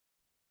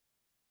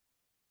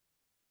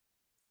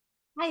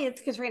Hi,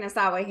 it's Katrina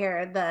Sawa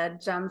here, the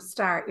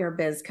Jumpstart Your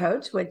Biz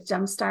coach with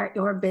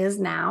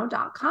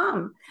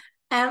jumpstartyourbiznow.com.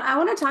 And I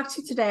want to talk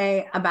to you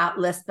today about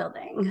list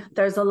building.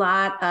 There's a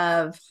lot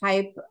of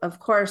hype, of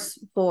course,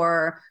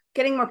 for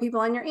getting more people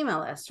on your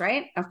email list,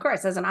 right? Of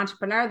course, as an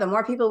entrepreneur, the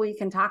more people we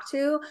can talk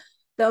to,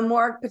 the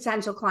more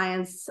potential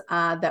clients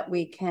that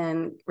we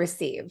can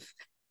receive.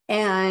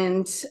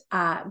 And,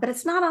 but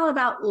it's not all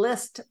about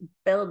list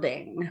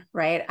building,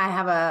 right? I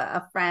have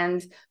a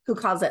friend who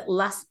calls it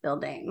lust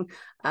building,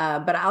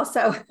 but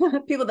also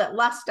people that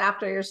lust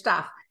after your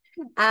stuff.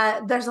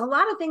 There's a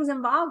lot of things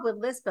involved with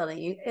list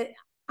building.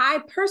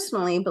 I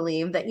personally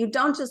believe that you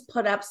don't just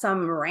put up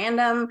some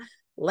random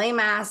lame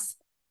ass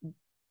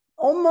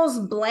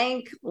almost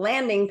blank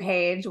landing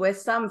page with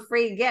some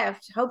free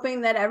gift,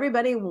 hoping that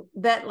everybody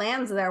that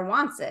lands there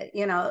wants it.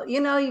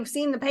 You've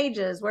seen the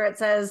pages where it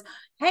says,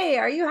 hey,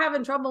 are you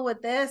having trouble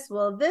with this?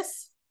 Well,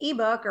 this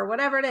ebook or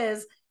whatever it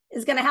is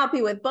going to help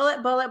you with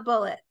bullet, bullet,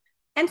 bullet.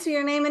 Enter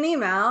your name and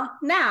email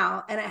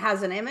now. And it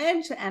has an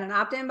image and an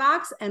opt-in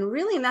box and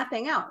really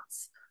nothing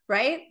else,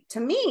 right? To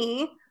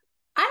me,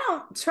 I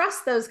don't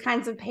trust those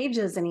kinds of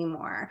pages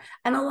anymore.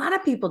 And a lot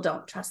of people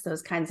don't trust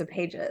those kinds of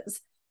pages.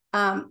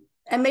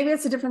 And maybe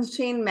it's a difference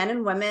between men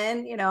and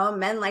women.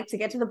 Men like to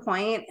get to the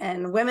point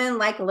and women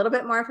like a little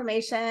bit more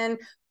information.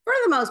 For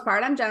the most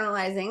part, I'm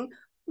generalizing,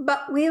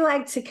 but we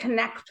like to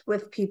connect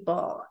with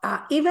people,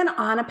 even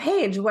on a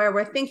page where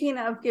we're thinking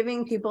of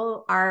giving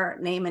people our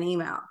name and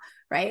email,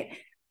 right?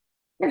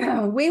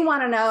 We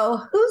want to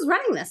know who's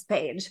running this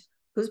page.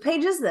 Whose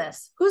page is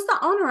this? Who's the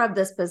owner of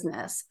this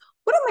business?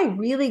 What am I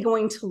really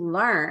going to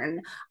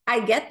learn? I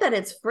get that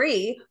it's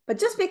free, but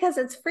just because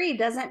it's free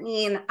doesn't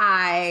mean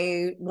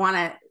I want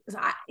to,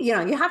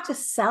 you have to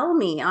sell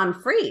me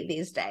on free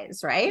these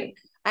days, right?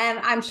 And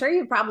I'm sure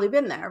you've probably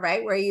been there,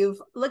 right? Where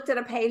you've looked at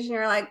a page and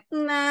you're like,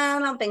 nah, I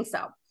don't think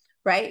so,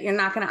 right? You're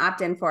not going to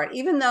opt in for it,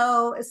 even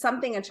though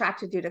something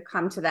attracted you to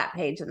come to that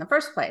page in the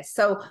first place.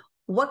 So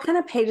what kind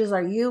of pages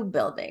are you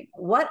building?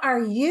 What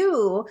are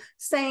you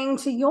saying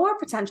to your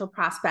potential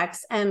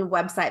prospects and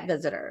website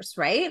visitors,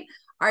 right?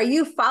 Are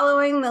you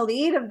following the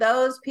lead of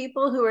those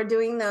people who are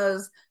doing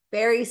those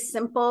very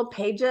simple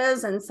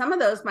pages? And some of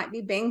those might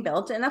be being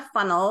built in a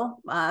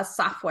funnel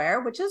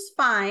software, which is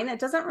fine. It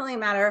doesn't really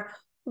matter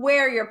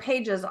where your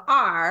pages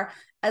are,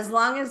 as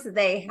long as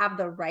they have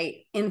the right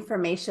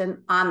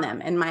information on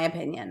them, in my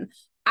opinion.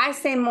 I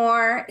say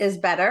more is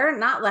better,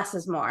 not less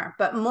is more,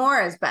 but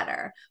more is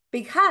better,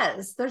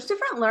 because there's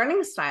different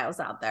learning styles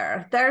out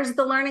there. There's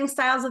the learning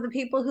styles of the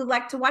people who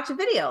like to watch a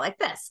video like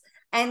this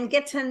and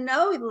get to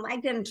know,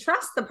 like, and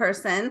trust the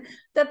person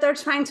that they're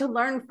trying to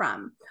learn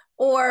from.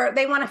 Or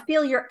they want to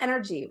feel your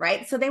energy,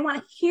 right? So they want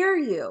to hear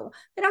you.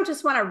 They don't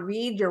just want to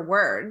read your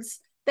words.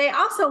 They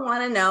also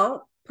want to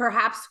know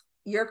perhaps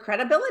your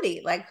credibility.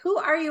 Like, who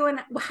are you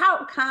and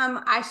how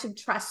come I should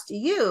trust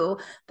you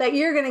that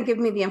you're going to give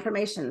me the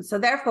information? So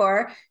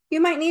therefore,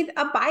 you might need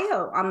a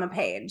bio on the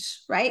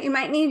page, right? You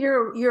might need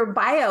your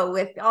bio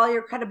with all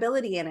your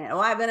credibility in it. Oh,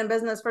 I've been in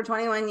business for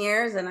 21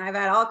 years and I've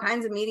had all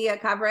kinds of media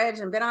coverage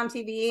and been on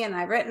TV and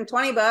I've written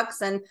 20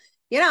 books and,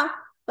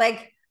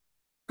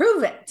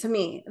 prove it to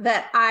me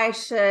that I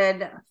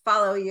should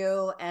follow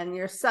you and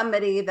you're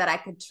somebody that I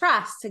could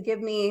trust to give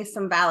me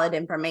some valid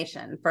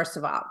information, first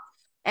of all.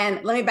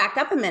 And let me back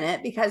up a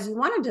minute, because you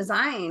want to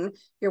design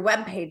your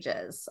web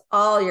pages,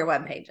 all your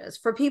web pages,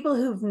 for people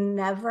who've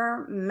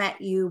never met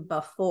you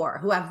before,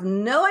 who have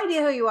no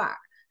idea who you are.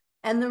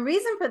 And the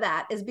reason for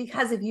that is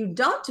because if you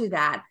don't do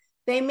that,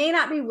 they may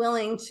not be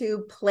willing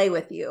to play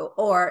with you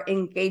or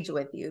engage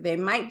with you. They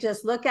might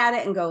just look at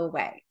it and go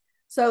away.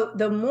 So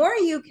the more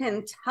you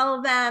can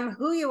tell them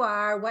who you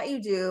are, what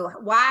you do,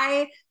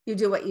 why you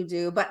do what you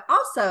do, but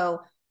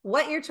also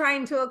what you're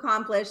trying to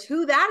accomplish,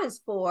 who that is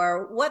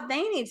for, what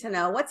they need to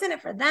know, what's in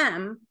it for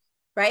them,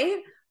 right?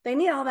 They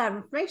need all that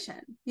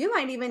information. You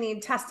might even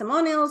need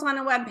testimonials on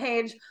a web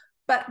page,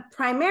 but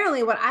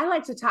primarily what I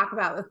like to talk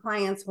about with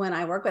clients when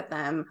I work with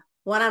them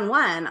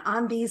one-on-one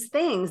on these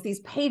things, these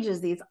pages,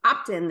 these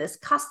opt-in, this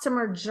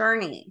customer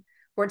journey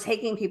we're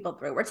taking people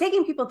through. We're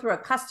taking people through a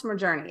customer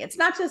journey. It's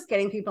not just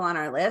getting people on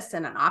our list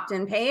and an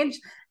opt-in page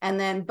and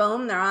then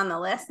boom, they're on the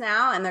list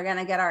now and they're going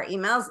to get our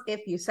emails.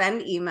 If you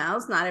send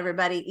emails, not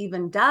everybody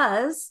even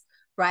does,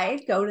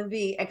 right? Go to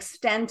the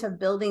extent of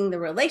building the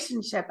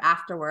relationship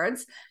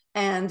afterwards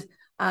and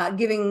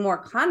giving more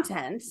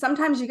content.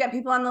 Sometimes you get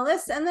people on the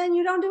list and then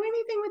you don't do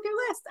anything with your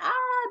list.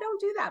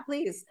 Don't do that,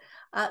 please.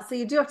 So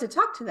you do have to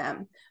talk to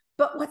them.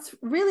 But what's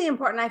really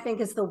important, I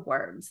think, is the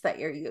words that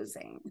you're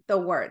using, the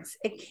words.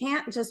 It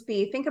can't just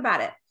be, think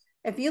about it.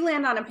 If you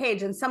land on a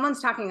page and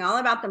someone's talking all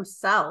about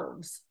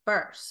themselves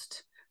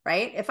first,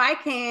 right? If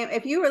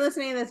you were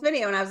listening to this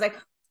video and I was like,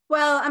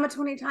 well, I'm a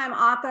 20-time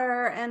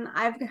author and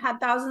I've had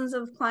thousands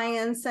of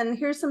clients and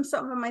here's some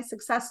of my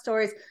success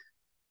stories.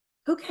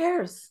 Who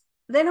cares?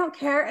 They don't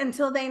care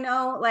until they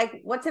know,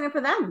 like, what's in it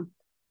for them.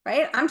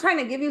 Right? I'm trying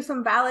to give you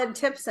some valid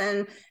tips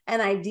and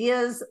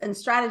ideas and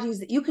strategies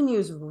that you can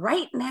use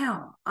right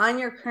now on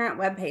your current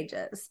web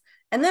pages.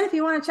 And then if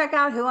you want to check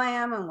out who I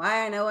am and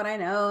why I know what I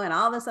know and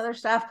all this other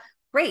stuff,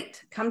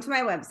 great, come to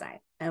my website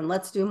and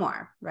let's do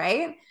more,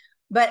 right?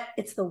 But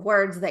it's the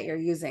words that you're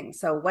using.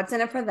 So what's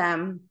in it for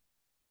them?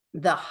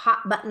 The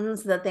hot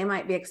buttons that they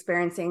might be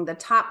experiencing, the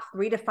top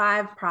 3 to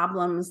 5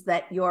 problems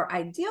that your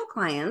ideal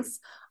clients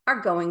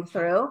are going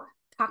through.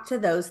 Talk to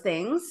those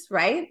things,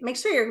 right? Make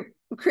sure you're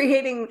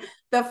creating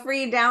the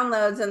free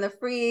downloads and the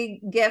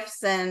free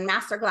gifts and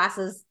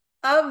masterclasses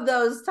of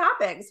those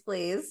topics,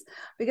 please.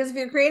 Because if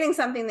you're creating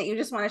something that you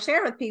just want to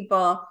share with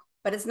people,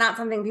 but it's not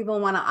something people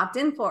want to opt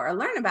in for or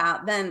learn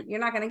about, then you're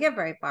not going to get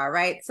very far,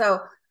 right? So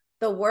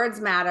the words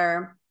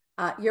matter.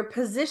 Your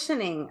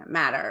positioning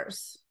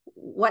matters.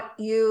 What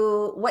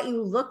you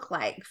look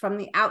like from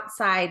the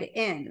outside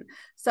in.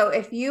 So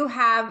if you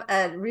have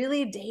a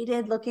really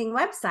dated looking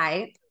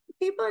website,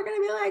 people are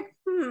going to be like,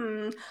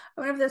 I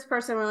wonder if this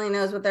person really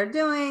knows what they're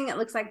doing. It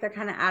looks like they're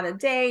kind of out of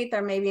date.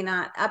 They're maybe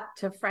not up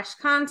to fresh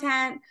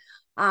content.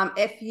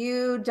 If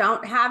you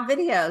don't have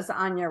videos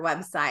on your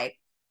website,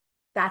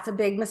 that's a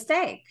big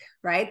mistake,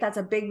 right? That's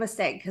a big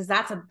mistake because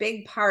that's a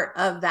big part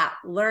of that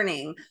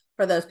learning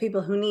for those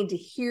people who need to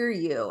hear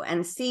you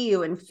and see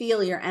you and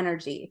feel your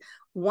energy.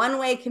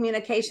 One-way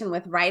communication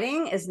with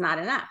writing is not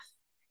enough.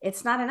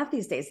 It's not enough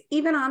these days,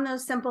 even on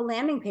those simple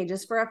landing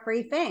pages for a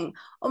free thing.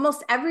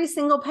 Almost every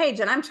single page,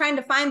 and I'm trying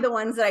to find the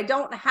ones that I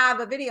don't have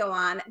a video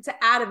on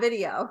to add a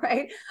video,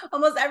 right?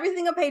 Almost every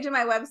single page of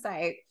my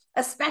website,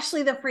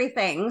 especially the free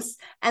things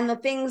and the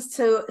things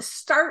to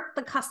start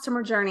the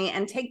customer journey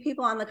and take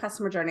people on the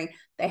customer journey,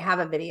 they have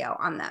a video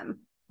on them.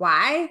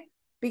 Why?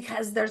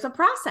 Because there's a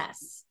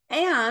process.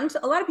 And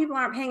a lot of people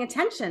aren't paying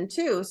attention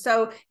too.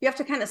 So you have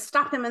to kind of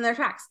stop them in their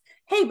tracks.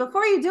 Hey,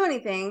 before you do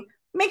anything,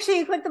 make sure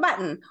you click the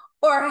button.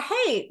 Or,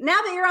 hey, now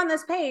that you're on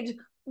this page,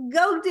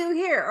 go do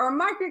here, or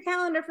mark your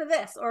calendar for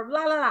this, or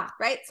blah, blah, blah,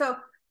 right? So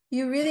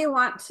you really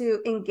want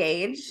to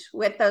engage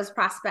with those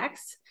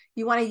prospects.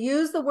 You want to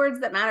use the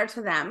words that matter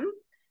to them.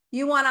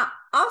 You want to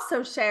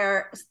also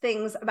share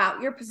things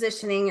about your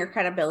positioning, your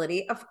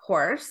credibility, of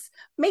course.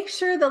 Make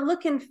sure the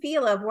look and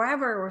feel of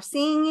wherever we're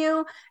seeing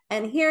you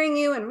and hearing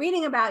you and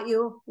reading about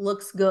you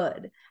looks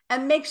good.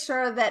 And make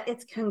sure that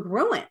it's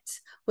congruent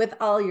with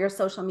all your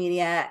social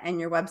media and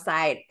your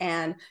website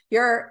and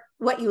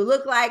what you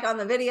look like on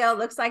the video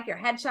looks like your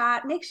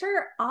headshot. Make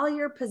sure all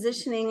your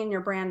positioning and your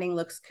branding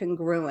looks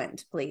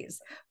congruent, please.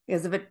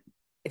 Because if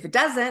it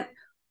doesn't,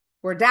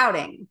 we're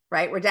doubting,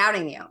 right? We're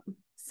doubting you.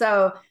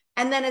 So,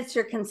 and then it's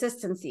your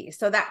consistency.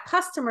 So that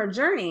customer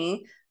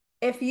journey,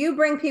 if you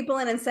bring people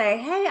in and say,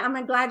 hey,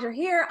 I'm glad you're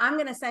here. I'm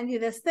going to send you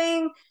this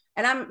thing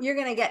and you're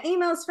going to get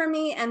emails from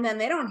me. And then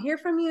they don't hear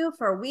from you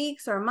for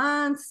weeks or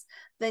months,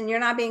 then you're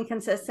not being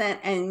consistent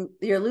and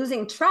you're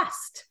losing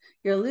trust.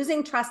 You're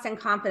losing trust and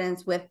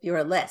confidence with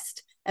your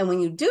list. And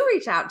when you do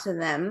reach out to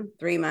them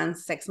 3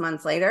 months, 6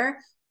 months later,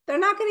 they're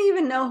not going to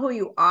even know who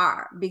you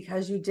are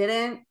because you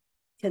didn't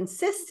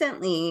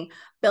consistently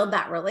build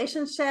that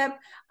relationship,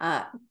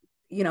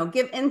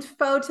 give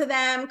info to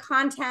them,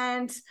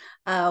 content,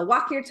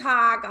 walk your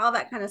talk, all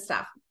that kind of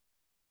stuff.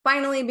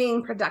 Finally,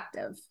 being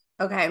productive.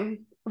 Okay.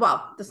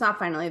 Well, that's not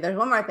finally, there's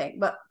one more thing,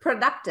 but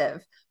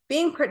productive.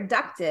 Being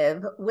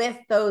productive with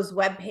those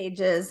web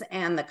pages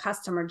and the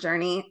customer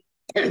journey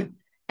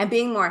and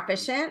being more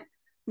efficient,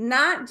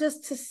 not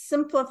just to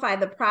simplify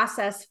the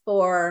process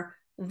for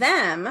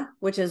them,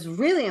 which is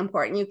really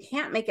important. You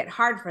can't make it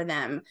hard for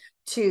them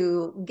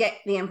to get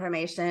the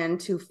information,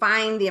 to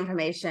find the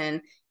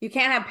information. You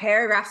can't have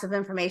paragraphs of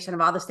information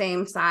of all the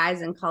same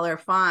size and color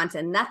font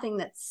and nothing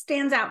that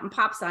stands out and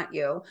pops at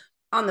you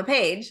on the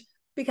page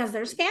because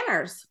they're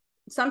scanners.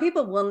 Some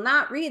people will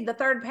not read the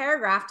 3rd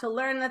paragraph to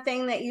learn the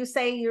thing that you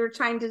say you're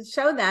trying to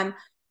show them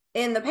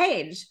in the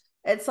page.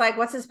 It's like,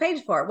 what's this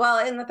page for?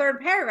 Well, in the 3rd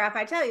paragraph,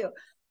 I tell you.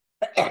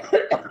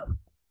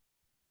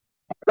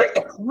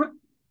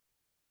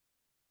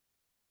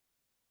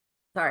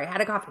 Sorry, I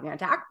had a coughing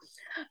attack.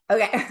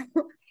 Okay.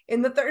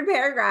 In the 3rd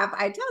paragraph,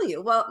 I tell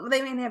you, well,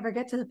 they may never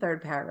get to the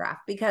 3rd paragraph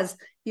because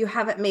you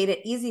haven't made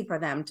it easy for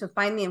them to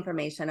find the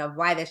information of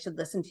why they should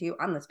listen to you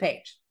on this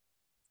page.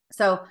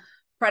 So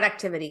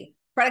productivity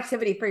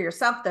for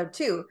yourself though,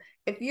 too.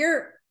 If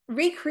you're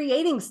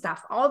recreating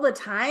stuff all the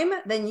time,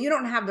 then you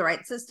don't have the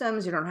right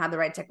systems, you don't have the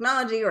right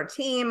technology or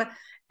team,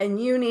 and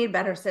you need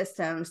better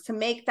systems to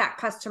make that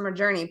customer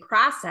journey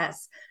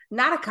process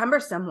not a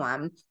cumbersome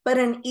one, but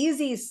an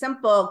easy,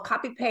 simple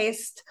copy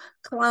paste,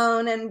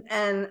 clone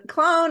and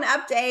clone,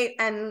 update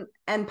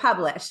and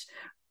publish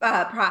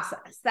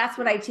process. That's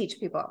what I teach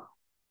people.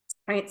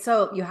 Right.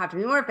 So you have to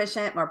be more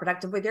efficient, more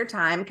productive with your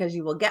time because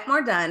you will get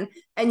more done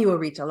and you will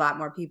reach a lot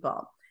more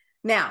people.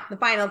 Now, the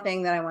final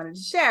thing that I wanted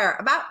to share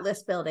about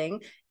list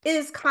building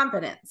is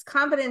confidence.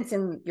 Confidence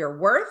in your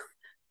worth,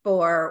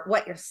 for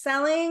what you're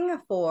selling,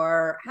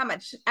 for how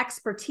much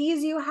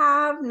expertise you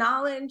have,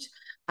 knowledge,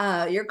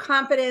 your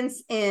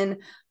confidence in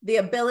the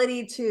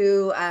ability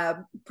to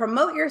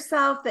promote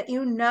yourself, that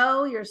you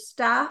know your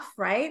stuff,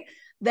 right?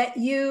 That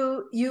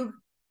you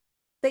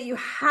that you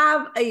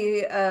have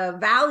a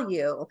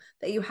value,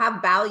 that you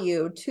have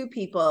value to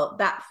people.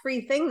 That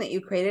free thing that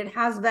you created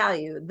has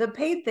value. The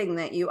paid thing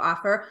that you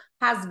offer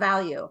has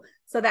value.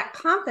 So that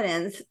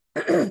confidence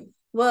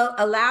will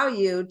allow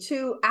you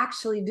to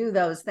actually do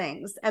those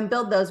things and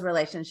build those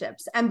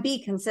relationships and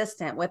be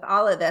consistent with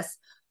all of this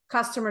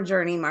customer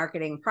journey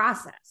marketing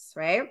process,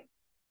 right?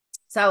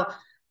 So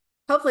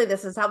hopefully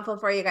this is helpful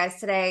for you guys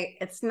today.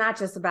 It's not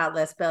just about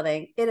list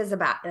building. It is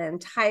about an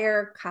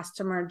entire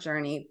customer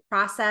journey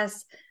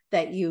process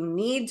that you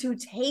need to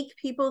take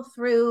people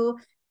through,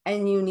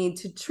 and you need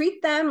to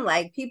treat them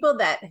like people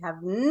that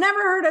have never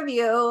heard of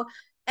you.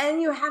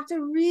 And you have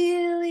to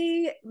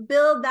really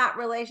build that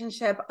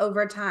relationship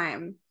over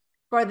time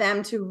for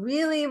them to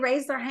really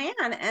raise their hand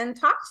and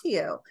talk to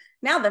you.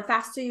 Now, the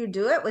faster you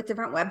do it with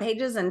different web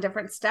pages and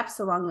different steps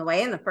along the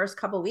way in the first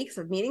couple of weeks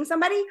of meeting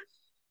somebody,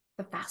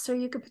 the faster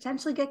you could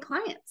potentially get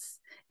clients.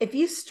 If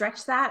you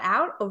stretch that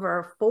out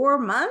over 4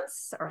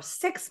 months or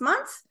 6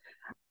 months,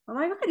 oh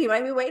my God, you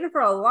might be waiting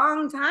for a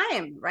long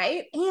time,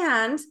 right?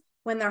 And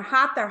when they're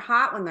hot, they're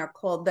hot. When they're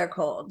cold, they're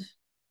cold.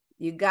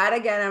 You got to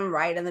get them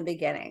right in the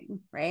beginning,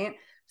 right?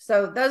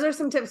 So those are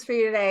some tips for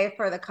you today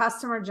for the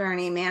customer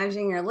journey,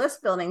 managing your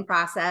list building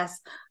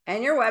process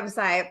and your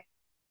website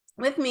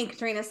with me,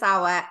 Katrina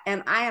Sawa.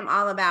 And I am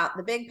all about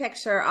the big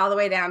picture, all the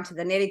way down to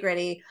the nitty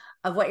gritty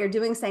of what you're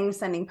doing, saying,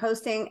 sending,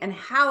 posting, and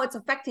how it's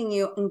affecting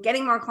you and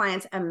getting more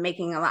clients and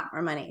making a lot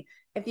more money.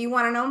 If you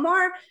want to know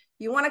more,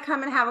 you want to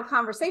come and have a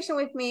conversation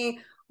with me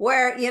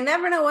where you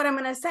never know what I'm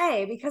going to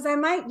say, because I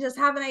might just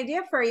have an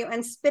idea for you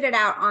and spit it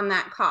out on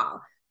that call.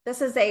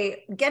 This is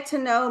a get to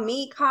know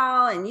me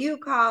call and you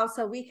call,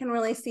 so we can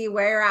really see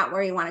where you're at,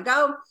 where you want to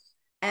go.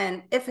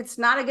 And if it's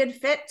not a good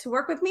fit to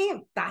work with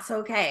me, that's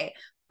okay.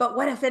 But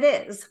what if it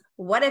is?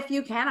 What if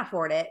you can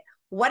afford it?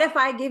 What if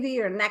I give you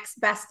your next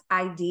best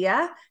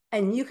idea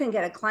and you can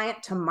get a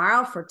client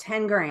tomorrow for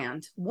 10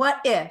 grand?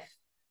 What if?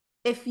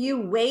 If you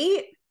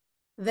wait,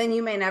 then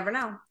you may never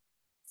know.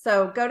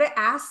 So go to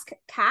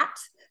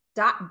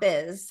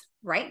askkat.biz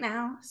right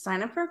now,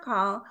 sign up for a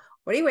call.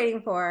 What are you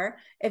waiting for?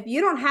 If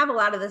you don't have a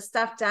lot of this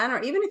stuff done, or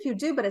even if you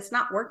do, but it's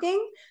not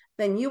working,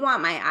 then you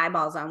want my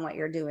eyeballs on what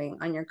you're doing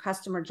on your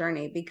customer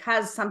journey,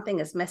 because something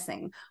is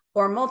missing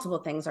or multiple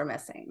things are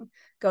missing.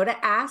 Go to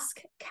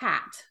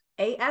askkat,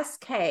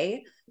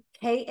 askkat.biz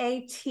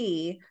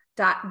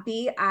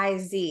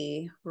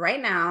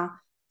right now,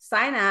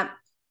 sign up,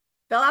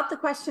 fill out the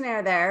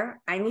questionnaire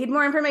there. I need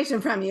more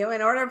information from you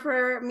in order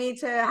for me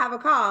to have a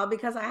call,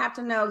 because I have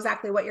to know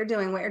exactly what you're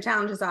doing, what your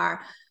challenges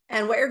are,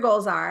 and what your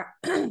goals are.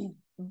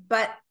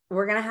 But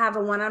we're going to have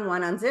a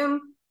one-on-one on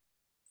Zoom,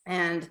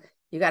 and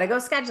you got to go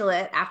schedule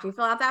it after you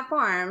fill out that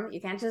form. You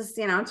can't just,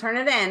 turn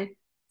it in.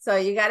 So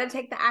you got to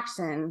take the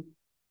action.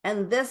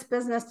 And this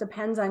business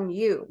depends on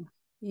you.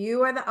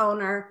 You are the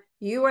owner.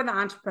 You are the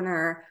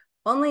entrepreneur.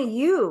 Only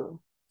you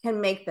can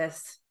make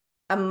this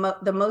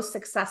the most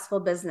successful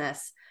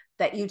business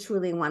that you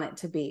truly want it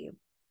to be.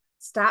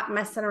 Stop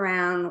messing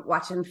around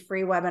watching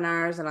free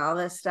webinars and all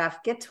this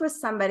stuff. Get to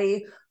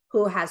somebody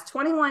who has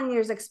 21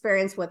 years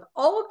experience with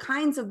all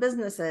kinds of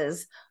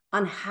businesses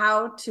on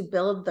how to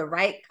build the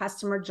right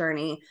customer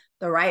journey,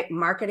 the right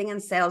marketing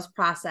and sales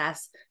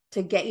process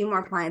to get you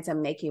more clients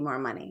and make you more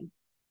money.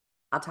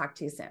 I'll talk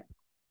to you soon.